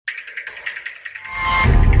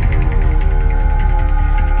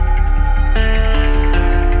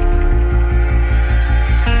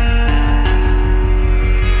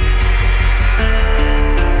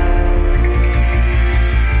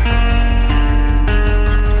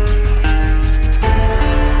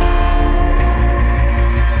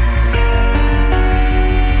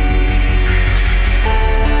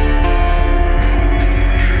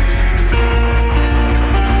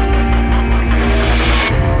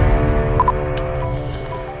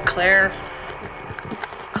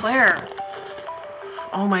Claire.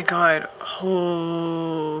 Oh my god.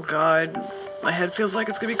 Oh god. My head feels like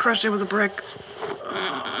it's gonna be crushed in with a brick.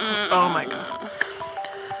 Oh my god.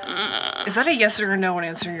 Is that a yes or a no when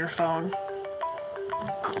answering your phone?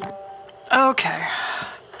 Okay.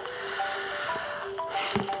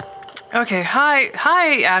 Okay,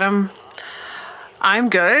 hi, Adam. I'm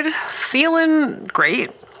good. Feeling great.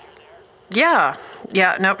 Yeah,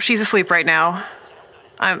 nope, she's asleep right now.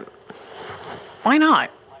 Why not?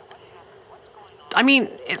 I mean,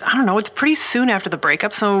 I don't know, it's pretty soon after the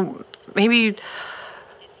breakup, so maybe...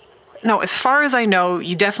 No, as far as I know,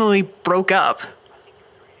 you definitely broke up.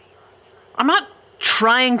 I'm not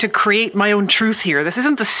trying to create my own truth here. This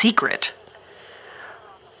isn't The Secret.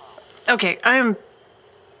 Okay, I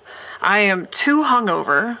am too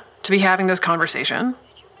hungover to be having this conversation.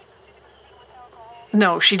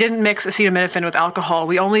 No, she didn't mix acetaminophen with alcohol.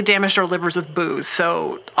 We only damaged our livers with booze,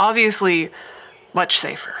 so obviously much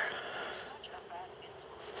safer.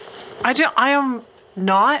 I am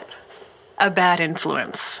not a bad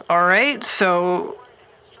influence, all right? So,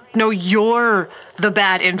 no, you're the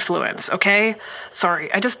bad influence, okay?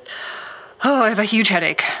 Sorry, I have a huge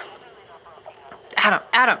headache.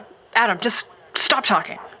 Adam, just stop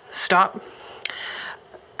talking. Stop.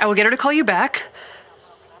 I will get her to call you back.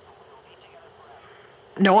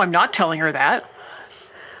 No, I'm not telling her that.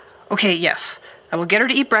 Okay, yes. I will get her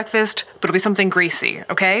to eat breakfast, but it'll be something greasy,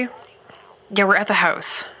 okay? Yeah, we're at the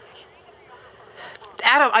house.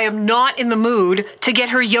 Adam, I am not in the mood to get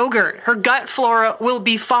her yogurt. Her gut flora will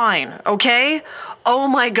be fine, okay? Oh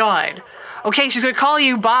my god. Okay, she's gonna call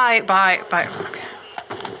you. Bye. Okay.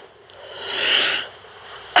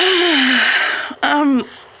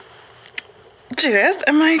 Judith,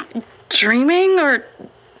 am I dreaming, or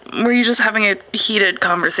were you just having a heated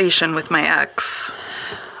conversation with my ex?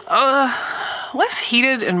 Less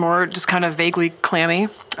heated and more just kind of vaguely clammy.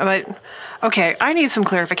 But, okay, I need some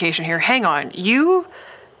clarification here. Hang on. You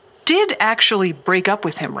did actually break up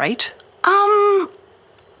with him, right?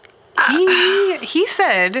 He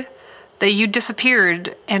said that you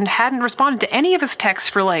disappeared and hadn't responded to any of his texts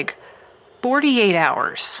for, 48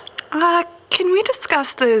 hours. Can we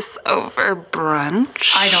discuss this over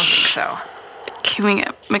brunch? I don't think so. Can we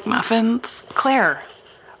get McMuffins? Claire,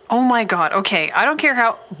 oh my god, okay, I don't care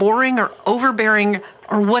how boring or overbearing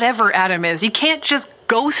or whatever Adam is, you can't just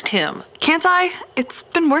ghost him. Can't I? It's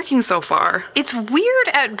been working so far. It's weird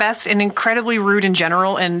at best and incredibly rude in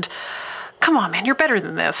general, and come on, man, you're better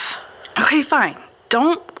than this. Okay, fine.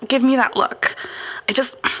 Don't give me that look.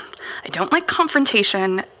 I don't like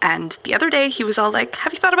confrontation, and the other day he was all like,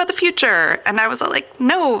 have you thought about the future? And I was all like,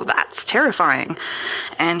 no, that's terrifying.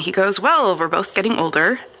 And he goes, well, we're both getting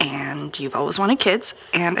older, and you've always wanted kids.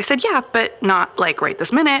 And I said, yeah, but not right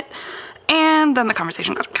this minute. And then the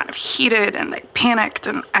conversation got kind of heated, and I panicked,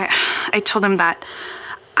 and I told him that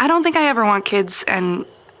I don't think I ever want kids, and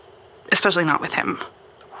especially not with him.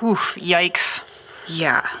 Oof, yikes.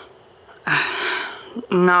 Yeah.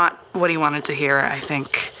 Not what he wanted to hear, I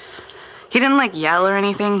think. He didn't yell or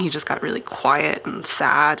anything, he just got really quiet and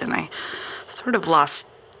sad, and I sort of lost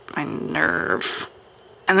my nerve.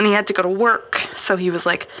 And then he had to go to work, so he was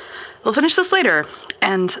like, we'll finish this later.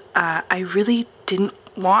 And I really didn't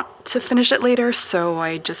want to finish it later, so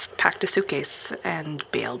I just packed a suitcase and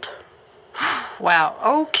bailed. Wow,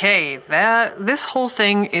 okay, this whole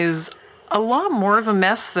thing is a lot more of a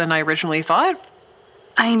mess than I originally thought.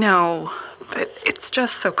 I know, but it's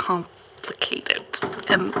just so complicated,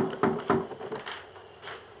 and...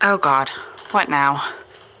 Oh God, what now?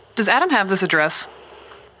 Does Adam have this address?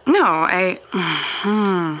 No, I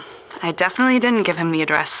definitely didn't give him the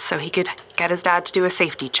address so he could get his dad to do a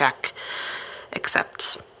safety check.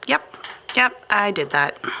 Except, yep, I did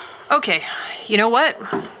that. Okay, you know what?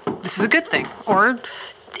 This is a good thing. Or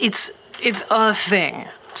it's a thing.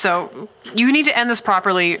 So you need to end this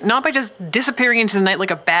properly, not by just disappearing into the night like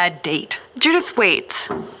a bad date. Judith, wait.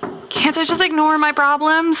 Can't I just ignore my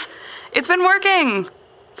problems? It's been working.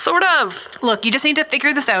 Sort of. Look, you just need to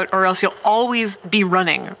figure this out, or else you'll always be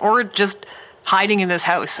running, or just hiding in this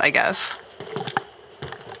house, I guess.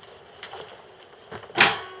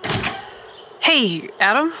 Hey,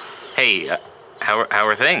 Adam? Hey, how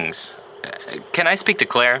are things? Can I speak to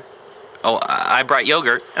Claire? Oh, I brought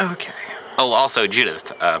yogurt. Okay. Oh, also,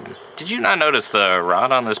 Judith, did you not notice the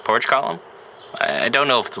rod on this porch column? I don't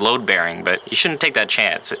know if it's load-bearing, but you shouldn't take that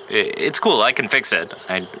chance. It's cool, I can fix it.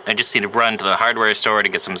 I just need to run to the hardware store to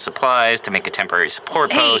get some supplies to make a temporary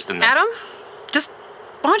support post and then... Adam? Just,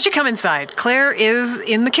 why don't you come inside? Claire is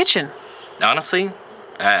in the kitchen. Honestly,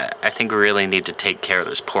 I think we really need to take care of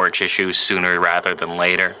this porch issue sooner rather than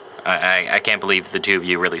later. I can't believe the two of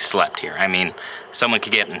you really slept here. I mean, someone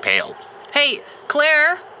could get impaled. Hey,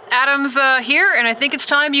 Claire, Adam's here, and I think it's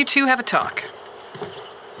time you two have a talk.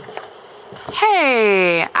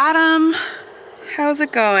 Hey, Adam. How's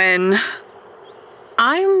it going?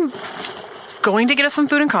 I'm going to get us some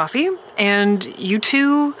food and coffee, and you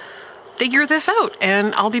two figure this out,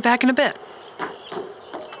 and I'll be back in a bit.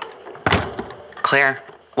 Claire,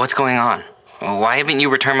 what's going on? Why haven't you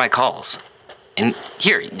returned my calls? And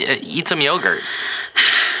here, eat some yogurt.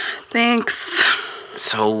 Thanks.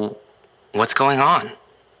 So, what's going on?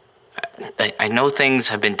 I know things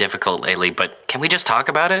have been difficult lately, but can we just talk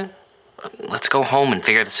about it? Let's go home and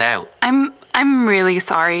figure this out. I'm really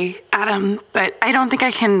sorry, Adam, but I don't think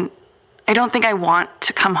I want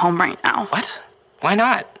to come home right now. What? Why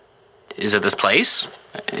not? Is it this place?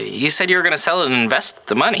 You said you were going to sell it and invest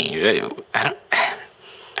the money. I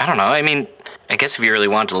don't know. I mean, I guess if you really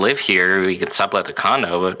wanted to live here, we could sublet the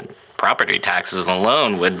condo, but property taxes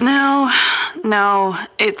alone would... No,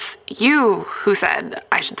 it's you who said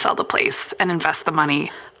I should sell the place and invest the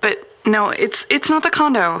money. But no, it's not the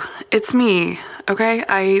condo. It's me, okay?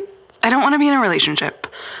 I don't want to be in a relationship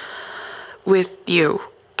with you.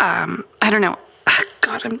 I don't know.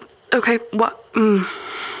 God, okay, what?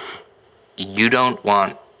 You don't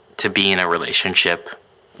want to be in a relationship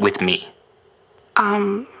with me?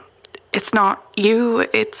 It's not you,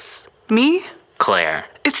 it's me? Claire.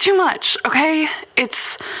 It's too much, okay?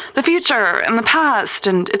 It's the future and the past,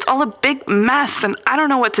 and it's all a big mess, and I don't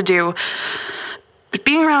know what to do. But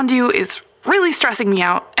being around you is really stressing me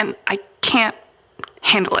out, and I can't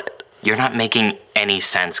handle it. You're not making any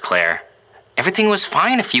sense, Claire. Everything was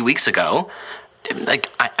fine a few weeks ago. Like,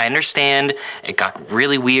 I understand it got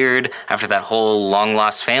really weird after that whole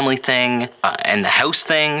long-lost family thing and the house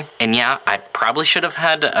thing. And yeah, I probably should have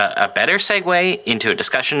had a better segue into a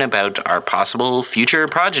discussion about our possible future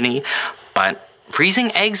progeny. But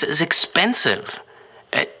freezing eggs is expensive.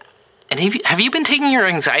 And have you been taking your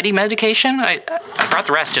anxiety medication? I brought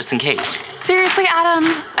the rest just in case. Seriously, Adam?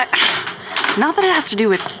 Not that it has to do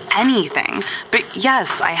with anything, but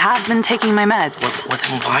yes, I have been taking my meds. Well,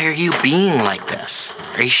 then why are you being like this?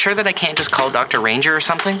 Are you sure that I can't just call Dr. Ranger or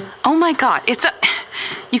something? Oh my God,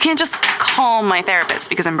 you can't just call my therapist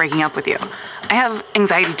because I'm breaking up with you. I have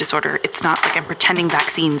anxiety disorder. It's not like I'm pretending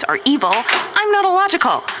vaccines are evil. I'm not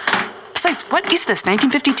illogical. Besides, what is this,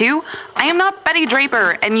 1952? I am not Betty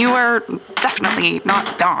Draper, and you are definitely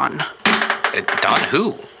not Dawn. Dawn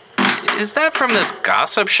who? Is that from this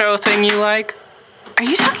gossip show thing you like? Are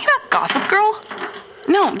you talking about Gossip Girl?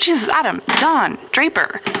 No, Jesus, Adam. Dawn,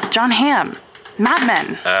 Draper, John Hamm, Mad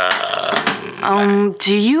Men.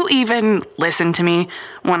 Do you even listen to me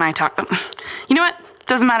when I talk? You know what?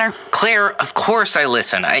 Doesn't matter. Claire, of course I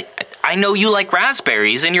listen. I know you like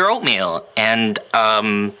raspberries in your oatmeal. And,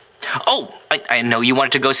 I know you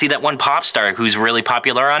wanted to go see that one pop star who's really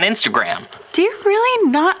popular on Instagram. Do you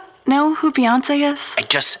really not know who Beyonce is? I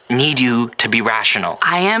just need you to be rational.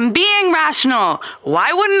 I am being rational.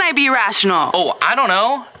 Why wouldn't I be rational? Oh, I don't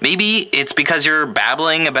know. Maybe it's because you're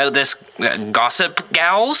babbling about this gossip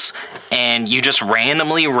gals, and you just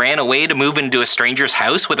randomly ran away to move into a stranger's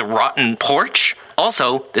house with a rotten porch.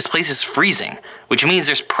 Also, this place is freezing, which means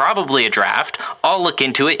there's probably a draft. I'll look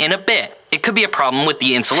into it in a bit. It could be a problem with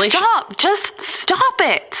the insulation. Stop! Just stop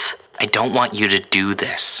it! I don't want you to do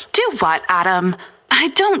this. Do what, Adam? I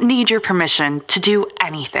don't need your permission to do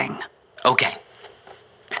anything. Okay.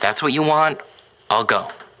 If that's what you want, I'll go.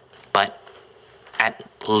 But at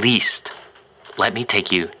least let me take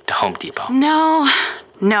you to Home Depot. No.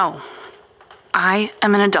 I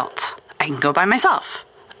am an adult. I can go by myself.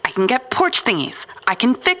 I can get porch thingies. I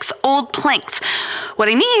can fix old planks. What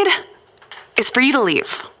I need is for you to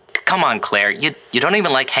leave. Come on, Claire. You don't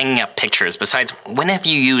even like hanging up pictures. Besides, when have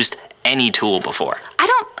you used any tool before? I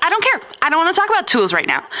don't care. I don't want to talk about tools right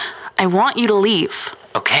now. I want you to leave.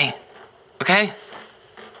 Okay.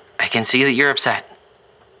 I can see that you're upset.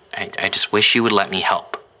 I just wish you would let me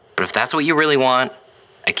help. But if that's what you really want,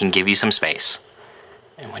 I can give you some space.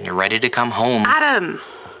 And when you're ready to come home... Adam,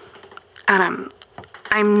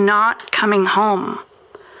 I'm not coming home.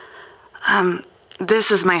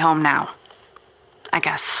 This is my home now, I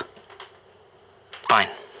guess. Fine.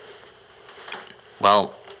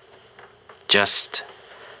 Well, just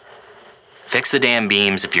fix the damn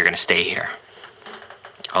beams if you're gonna stay here.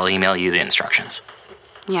 I'll email you the instructions.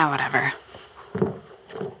 Yeah, whatever.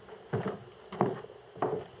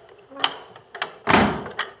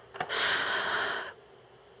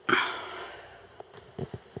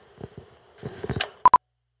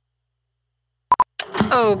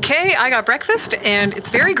 Okay, I got breakfast, and it's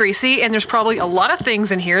very greasy, and there's probably a lot of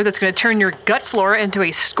things in here that's going to turn your gut flora into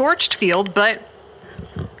a scorched field, but...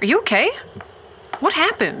 Are you okay? What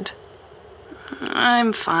happened?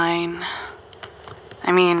 I'm fine.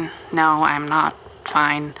 I mean, no, I'm not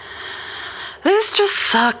fine. This just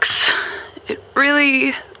sucks. It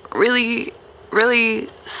really, really, really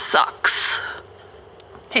sucks.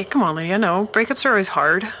 Hey, come on, Lydia. No, breakups are always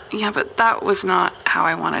hard. Yeah, but that was not how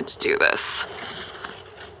I wanted to do this.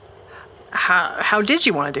 How did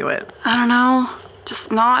you want to do it? I don't know.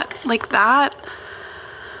 Just not like that.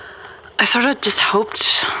 I sort of just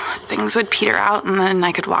hoped things would peter out and then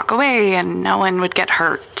I could walk away and no one would get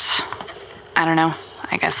hurt. I don't know.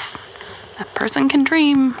 I guess a person can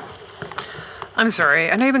dream. I'm sorry.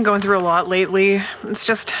 I know you've been going through a lot lately. It's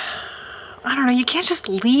just... I don't know. You can't just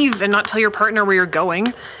leave and not tell your partner where you're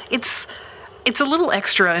going. It's a little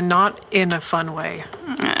extra and not in a fun way.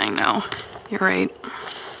 I know. You're right.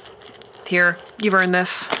 Here, you've earned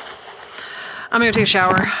this. I'm gonna take a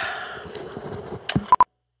shower.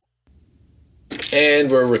 And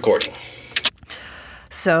we're recording.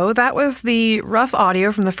 So that was the rough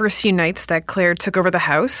audio from the first few nights that Claire took over the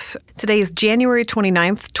house. Today is January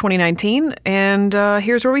 29th, 2019, and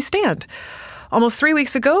here's where we stand. Almost 3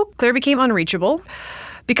 weeks ago, Claire became unreachable.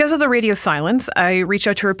 Because of the radio silence, I reached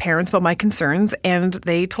out to her parents about my concerns, and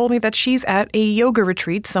they told me that she's at a yoga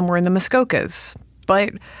retreat somewhere in the Muskokas.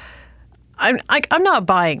 But I'm not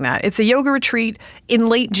buying that. It's a yoga retreat in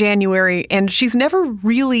late January, and she's never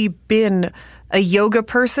really been a yoga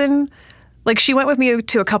person. Like, she went with me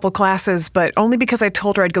to a couple classes, but only because I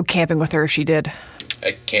told her I'd go camping with her if she did.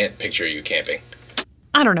 I can't picture you camping.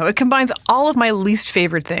 I don't know. It combines all of my least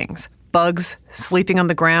favorite things. Bugs, sleeping on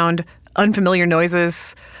the ground, unfamiliar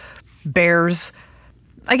noises, bears.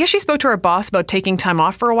 I guess she spoke to her boss about taking time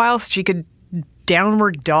off for a while so she could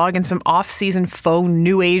downward dog in some off-season faux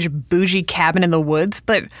new age bougie cabin in the woods,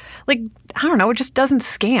 but, like, I don't know, it just doesn't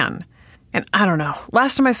scan. And I don't know.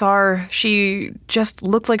 Last time I saw her, she just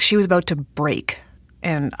looked like she was about to break.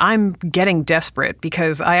 And I'm getting desperate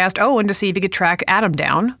because I asked Owen to see if he could track Adam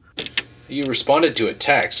down. You responded to a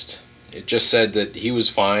text. It just said that he was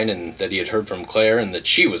fine and that he had heard from Claire and that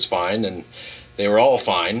she was fine and they were all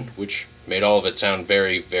fine, which made all of it sound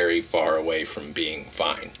very, very far away from being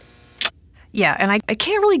fine. Yeah, and I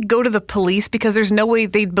can't really go to the police because there's no way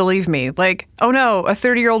they'd believe me. Like, oh no, a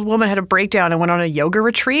 30-year-old woman had a breakdown and went on a yoga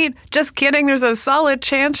retreat? Just kidding, there's a solid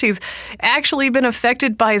chance she's actually been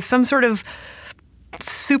affected by some sort of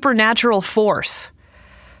supernatural force.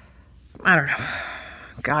 I don't know.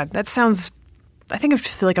 God, that sounds... I think I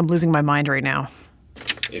feel like I'm losing my mind right now.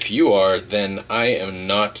 If you are, then I am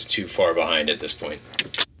not too far behind at this point.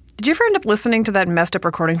 Did you ever end up listening to that messed up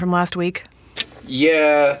recording from last week?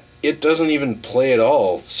 Yeah, it doesn't even play at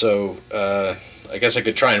all, so I guess I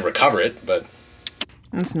could try and recover it, but...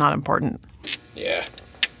 It's not important. Yeah.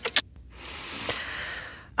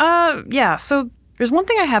 Yeah, so there's one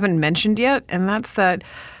thing I haven't mentioned yet, and that's that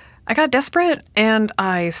I got desperate, and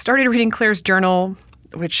I started reading Claire's journal,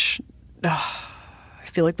 which...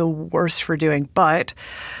 I feel like the worst for doing, but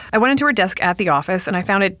I went into her desk at the office and I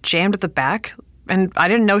found it jammed at the back, and I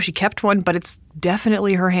didn't know she kept one, but it's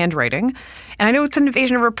definitely her handwriting. And I know it's an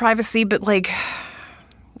invasion of her privacy, but like,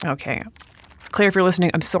 okay. Claire, if you're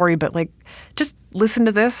listening, I'm sorry, but like, just listen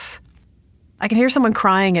to this. I can hear someone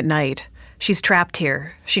crying at night. She's trapped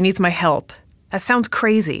here. She needs my help. That sounds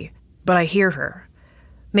crazy, but I hear her.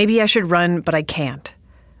 Maybe I should run, but I can't.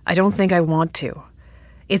 I don't think I want to.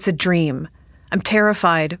 It's a dream. I'm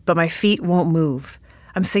terrified, but my feet won't move.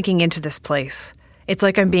 I'm sinking into this place. It's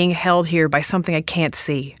like I'm being held here by something I can't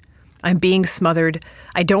see. I'm being smothered.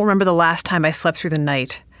 I don't remember the last time I slept through the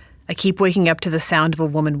night. I keep waking up to the sound of a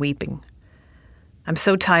woman weeping. I'm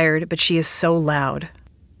so tired, but she is so loud.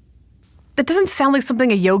 That doesn't sound like something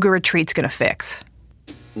a yoga retreat's gonna fix.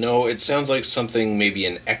 No, it sounds like something maybe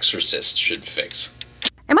an exorcist should fix.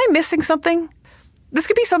 Am I missing something? This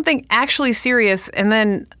could be something actually serious, and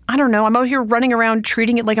then, I don't know, I'm out here running around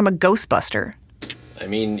treating it like I'm a Ghostbuster. I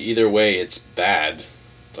mean, either way, it's bad.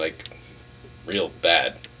 Like, real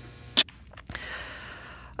bad.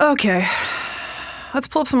 Okay. Let's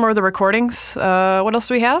pull up some more of the recordings. What else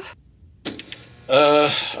do we have?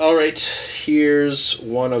 Alright. Here's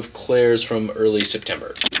one of Claire's from early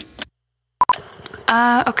September.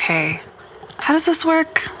 Okay. How does this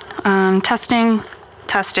work? Testing.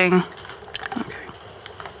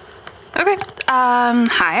 Okay.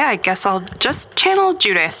 Hi, I guess I'll just channel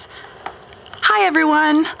Judith. Hi,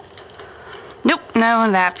 everyone. Nope,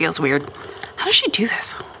 no, that feels weird. How does she do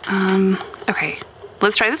this? Okay.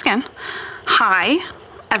 Let's try this again. Hi,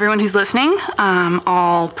 everyone who's listening.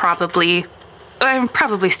 I'll probably I'm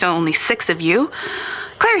probably still only 6 of you.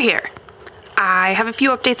 Claire here. I have a few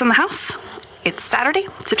updates on the house. It's Saturday,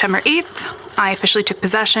 September 8th. I officially took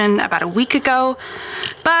possession about a week ago,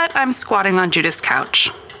 but I'm squatting on Judith's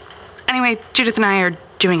couch. Anyway, Judith and I are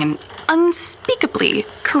doing an unspeakably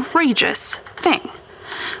courageous thing.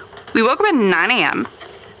 We woke up at 9 a.m.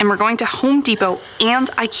 and we're going to Home Depot and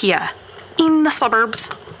IKEA in the suburbs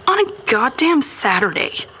on a goddamn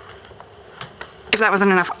Saturday. If that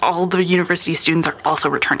wasn't enough, all the university students are also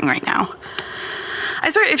returning right now. I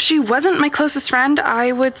swear, if she wasn't my closest friend,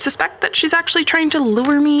 I would suspect that she's actually trying to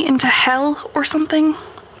lure me into hell or something.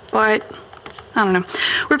 But, I don't know.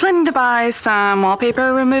 We're planning to buy some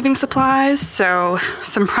wallpaper removing supplies, so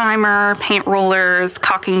some primer, paint rollers,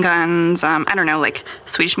 caulking guns, I don't know, like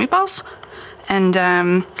Swedish meatballs. And,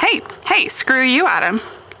 hey, screw you, Adam.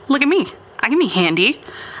 Look at me. I can be handy.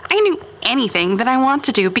 I can do anything that I want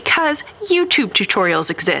to do because YouTube tutorials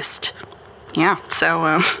exist. Yeah,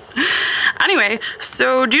 so, anyway,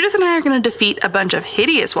 so Judith and I are going to defeat a bunch of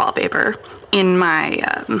hideous wallpaper in my,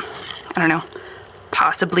 I don't know,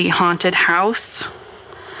 possibly haunted house.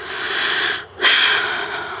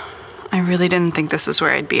 I really didn't think this was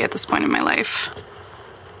where I'd be at this point in my life.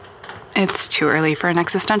 It's too early for an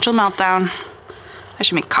existential meltdown. I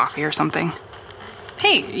should make coffee or something.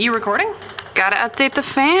 Hey, you recording? Gotta update the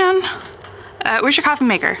fan. Where's your coffee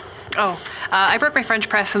maker? Oh, I broke my French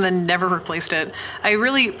press and then never replaced it. I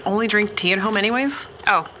really only drink tea at home anyways.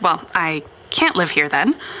 Oh, well, I can't live here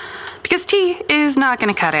then, because tea is not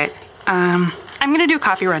gonna cut it. I'm gonna do a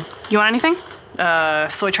coffee run. You want anything?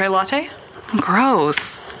 Soy chai latte?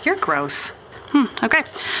 Gross. You're gross. Okay.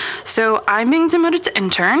 So I'm being demoted to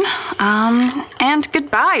intern. And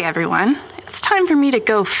goodbye, everyone. It's time for me to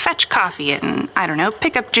go fetch coffee and, I don't know,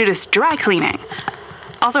 pick up Judith's dry cleaning.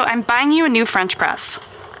 Also, I'm buying you a new French press.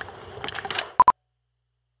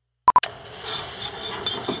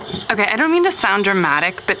 Okay, I don't mean to sound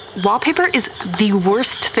dramatic, but wallpaper is the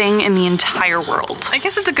worst thing in the entire world. I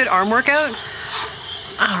guess it's a good arm workout.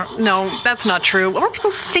 No, that's not true. What were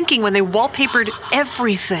people thinking when they wallpapered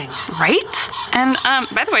everything? Right? And,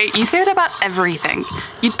 by the way, you say that about everything.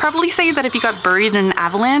 You'd probably say that if you got buried in an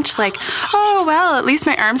avalanche, like, oh, well, at least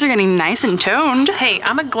my arms are getting nice and toned. Hey,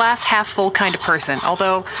 I'm a glass half full kind of person,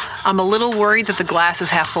 although I'm a little worried that the glass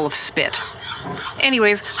is half full of spit.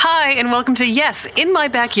 Anyways, hi and welcome to Yes, in My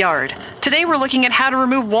Backyard. Today we're looking at how to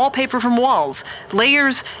remove wallpaper from walls.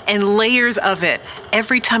 Layers and layers of it.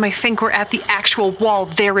 Every time I think we're at the actual wall,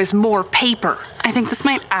 there is more paper. I think this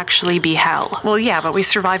might actually be hell. Well, yeah, but we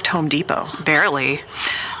survived Home Depot. Barely.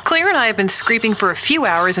 Claire and I have been scraping for a few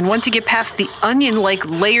hours, and once you get past the onion-like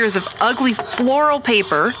layers of ugly floral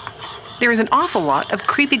paper, there is an awful lot of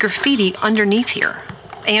creepy graffiti underneath here.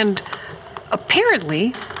 And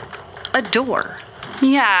apparently, a door.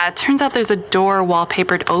 Yeah, it turns out there's a door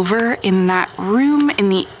wallpapered over in that room in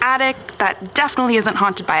the attic that definitely isn't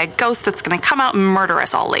haunted by a ghost that's gonna come out and murder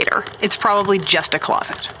us all later. It's probably just a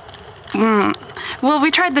closet. Well,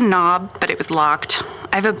 we tried the knob, but it was locked.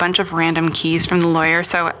 I have a bunch of random keys from the lawyer,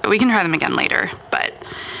 so we can try them again later. But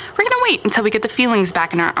we're gonna wait until we get the feelings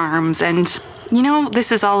back in our arms, and you know,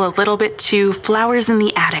 this is all a little bit too flowers in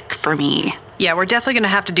the attic for me. Yeah, we're definitely gonna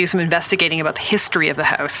have to do some investigating about the history of the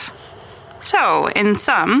house. So, in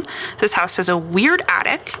sum, this house has a weird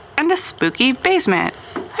attic and a spooky basement.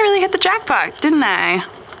 I really hit the jackpot, didn't I?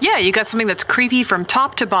 Yeah, you got something that's creepy from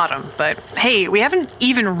top to bottom, but hey, we haven't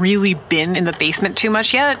even really been in the basement too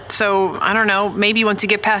much yet, so I don't know, maybe once you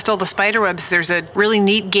get past all the spiderwebs, there's a really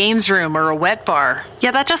neat games room or a wet bar. Yeah,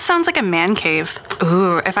 that just sounds like a man cave.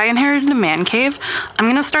 Ooh, if I inherited a man cave, I'm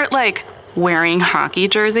gonna start, like, wearing hockey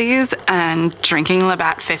jerseys and drinking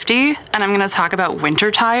Labatt 50, and I'm gonna talk about winter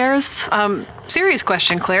tires. Serious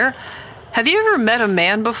question, Claire. Have you ever met a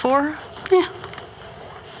man before? Yeah.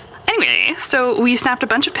 Anyway, so we snapped a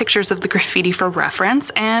bunch of pictures of the graffiti for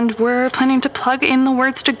reference, and we're planning to plug in the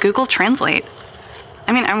words to Google Translate.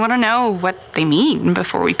 I mean, I want to know what they mean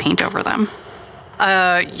before we paint over them.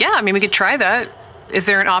 Yeah, I mean, we could try that. Is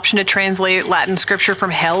there an option to translate Latin scripture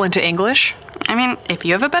from hell into English? I mean, if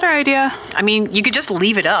you have a better idea. I mean, you could just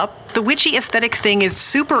leave it up. The witchy aesthetic thing is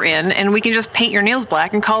super in, and we can just paint your nails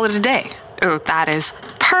black and call it a day. Oh, that is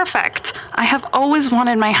perfect. I have always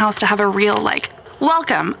wanted my house to have a real, like,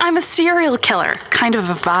 welcome, I'm a serial killer kind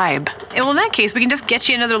of a vibe. Well, in that case, we can just get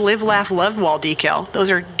you another Live, Laugh, Love wall decal.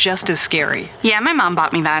 Those are just as scary. Yeah, my mom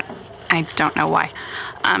bought me that. I don't know why.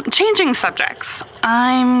 Changing subjects.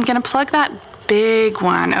 I'm gonna plug that big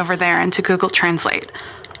one over there into Google Translate.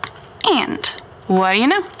 And what do you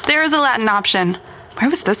know? There is a Latin option. Where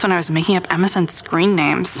was this when I was making up MSN screen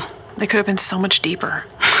names? They could have been so much deeper.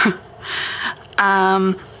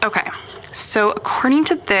 Okay. So according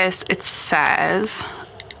to this, it says,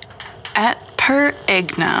 et per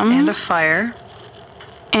ignum And a fire.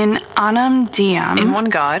 in anam diem In one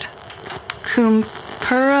God. cum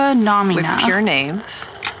pura nomina With pure names.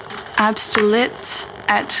 abstulit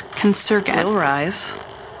et consurget Will rise.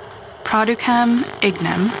 producam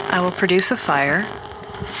ignem I will produce a fire.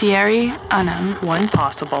 fieri unum One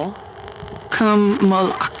possible. cum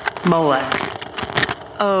moloch. Molech.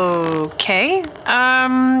 Okay.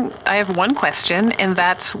 I have one question, and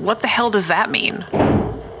that's what the hell does that mean?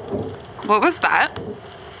 What was that?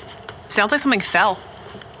 Sounds like something fell.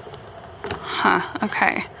 Huh,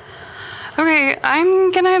 okay. Okay,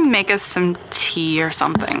 I'm gonna make us some tea or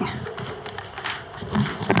something.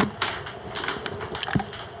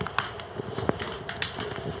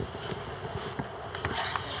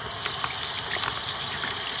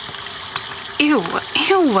 Ew,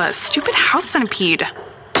 stupid house centipede.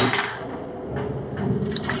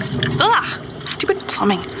 Ugh, stupid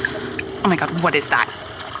plumbing. Oh my god, what is that?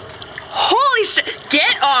 Holy shit!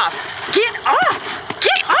 Get off! Get off!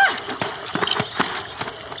 Get off!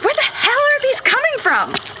 Where the hell are these coming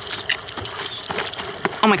from?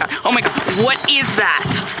 Oh my god, what is that?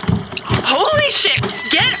 Holy shit!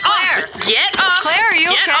 Get off! Get off! Claire, are you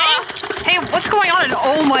Get okay? off! Hey, what's going on? And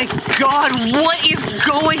oh my god, what is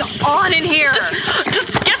going on in here?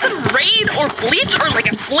 Just get some Raid or bleach or like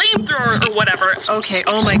a flamethrower or whatever. Okay,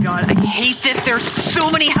 oh my god, I hate this. There's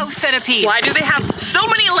so many house centipedes. Why do they have so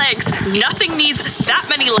many legs? Nothing needs that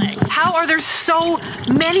many legs. How are there so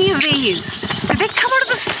many of these? Did they come out of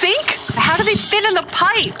the sink? How do they fit in the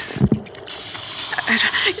pipes?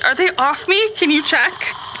 Are they off me? Can you check?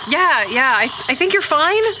 Yeah, I think you're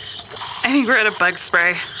fine. I think we're out of bug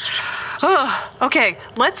spray. Okay,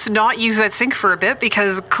 let's not use that sink for a bit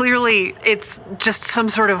because clearly it's just some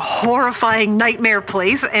sort of horrifying nightmare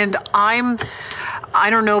place, and I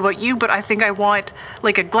don't know about you, but I think I want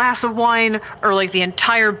like a glass of wine or like the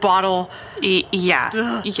entire bottle. Yeah,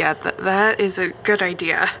 that is a good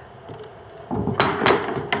idea.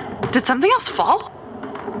 Did something else fall?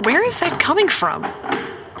 Where is that coming from?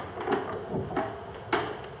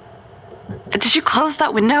 Did you close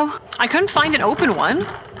that window? I couldn't find an open one.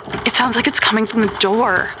 It sounds like it's coming from the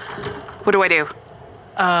door. What do I do?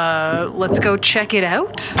 Let's go check it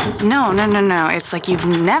out. No. It's like you've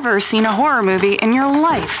never seen a horror movie in your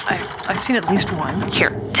life. I've seen at least one.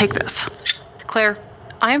 Here, take this. Claire,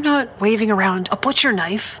 I am not waving around a butcher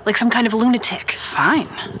knife like some kind of lunatic. Fine,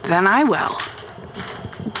 then I will.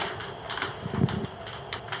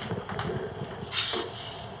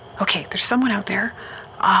 Okay, there's someone out there.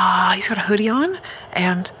 He's got a hoodie on,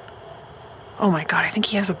 and oh my god, I think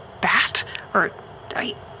he has a bat, or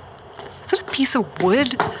is it a piece of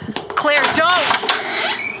wood? Claire, don't!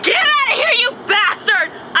 Get out of here, you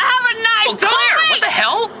bastard! I have a knife! Oh, Claire, what the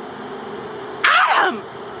hell? Adam!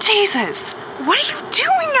 Jesus, what are you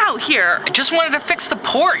doing out here? I just wanted to fix the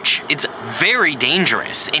porch. It's very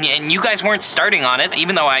dangerous, and you guys weren't starting on it,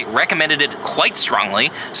 even though I recommended it quite strongly,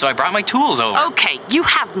 so I brought my tools over. Okay, you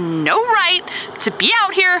have no right to be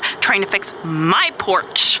out here trying to fix my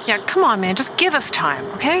porch. Yeah, come on, man, just give us time,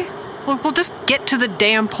 okay? We'll just get to the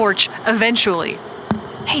damn porch eventually.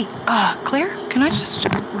 Hey, Claire, can I just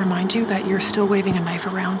remind you that you're still waving a knife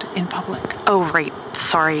around in public? Oh, right,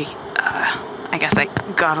 sorry. I guess I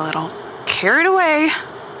got a little carried away.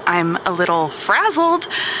 I'm a little frazzled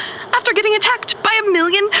after getting attacked by a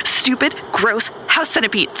million stupid, gross house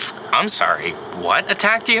centipedes. I'm sorry, what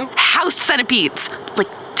attacked you? House centipedes! Like,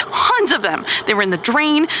 tons of them. They were in the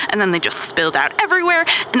drain, and then they just spilled out everywhere,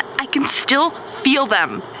 and I can still feel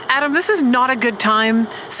them. Adam, this is not a good time.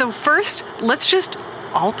 So first, let's just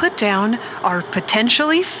all put down our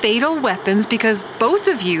potentially fatal weapons because both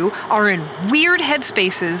of you are in weird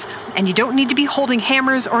headspaces and you don't need to be holding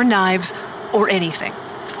hammers or knives or anything.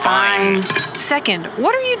 Fine. Second,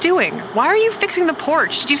 what are you doing? Why are you fixing the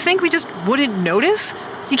porch? Did you think we just wouldn't notice?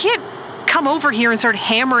 You can't come over here and start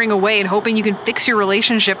hammering away and hoping you can fix your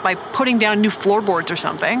relationship by putting down new floorboards or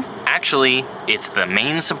something. Actually, it's the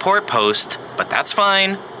main support post, but that's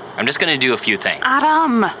fine. I'm just gonna do a few things.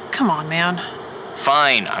 Adam! Come on, man.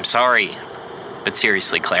 Fine, I'm sorry. But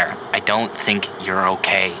seriously, Claire, I don't think you're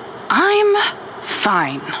okay. I'm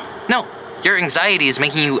fine. No, your anxiety is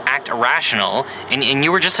making you act irrational, and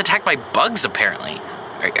you were just attacked by bugs, apparently.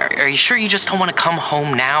 Are you sure you just don't want to come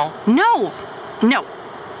home now? No.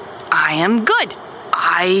 I am good.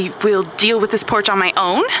 I will deal with this porch on my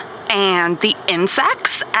own, and the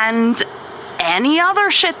insects, and any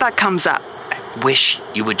other shit that comes up. I wish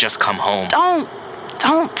you would just come home.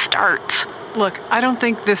 Don't start. Look, I don't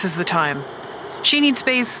think this is the time. She needs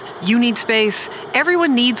space, you need space,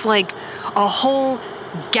 everyone needs like a whole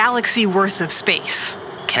galaxy worth of space.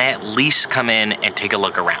 Can I at least come in and take a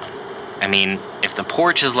look around? I mean, if the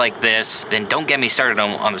porch is like this, then don't get me started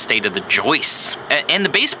on the state of the joists and the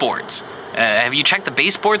baseboards. Have you checked the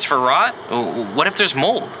baseboards for rot? What if there's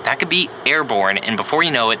mold? That could be airborne, and before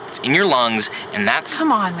you know it, it's in your lungs, and that's...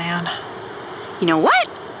 Come on, man. You know what?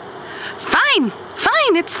 Fine,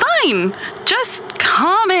 it's fine. Just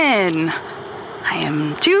come in. I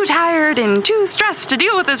am too tired and too stressed to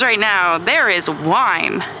deal with this right now. There is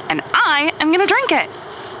wine, and I am gonna drink it.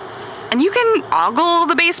 And you can ogle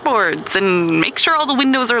the baseboards and make sure all the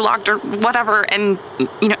windows are locked or whatever, and,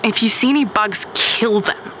 if you see any bugs, kill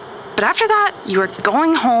them. But after that, you are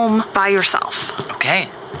going home by yourself. Okay,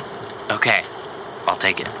 I'll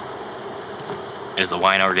take it. Is the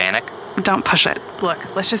wine organic? Don't push it.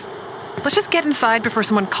 Look, let's just get inside before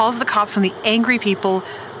someone calls the cops on the angry people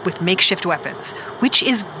with makeshift weapons, which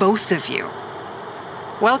is both of you.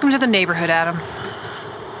 Welcome to the neighborhood, Adam.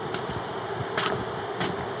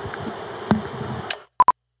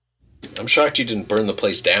 I'm shocked you didn't burn the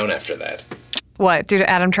place down after that. What, due to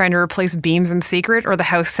Adam trying to replace beams in secret or the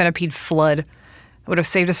house centipede flood? It would have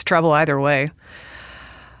saved us trouble either way.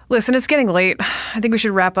 Listen, it's getting late. I think we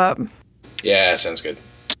should wrap up. Yeah, sounds good.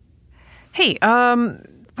 Hey,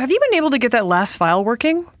 have you been able to get that last file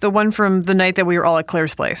working? The one from the night that we were all at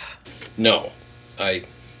Claire's place? No. I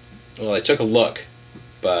took a look,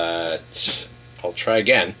 but I'll try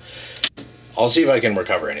again. I'll see if I can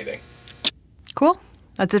recover anything. Cool.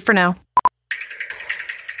 That's it for now.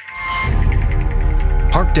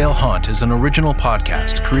 Parkdale Haunt is an original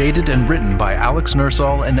podcast created and written by Alex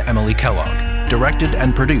Nursall and Emily Kellogg. Directed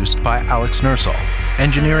and produced by Alex Nursall.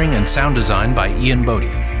 Engineering and sound design by Ian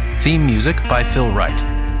Bodie. Theme music by Phil Wright.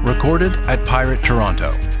 Recorded at Pirate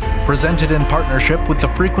Toronto. Presented in partnership with the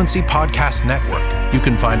Frequency Podcast Network. You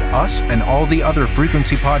can find us and all the other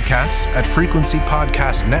Frequency podcasts at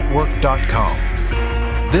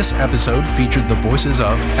frequencypodcastnetwork.com. This episode featured the voices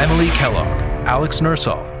of Emily Kellogg, Alex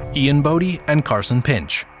Nursall, Ian Bodie, and Carson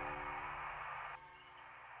Pinch.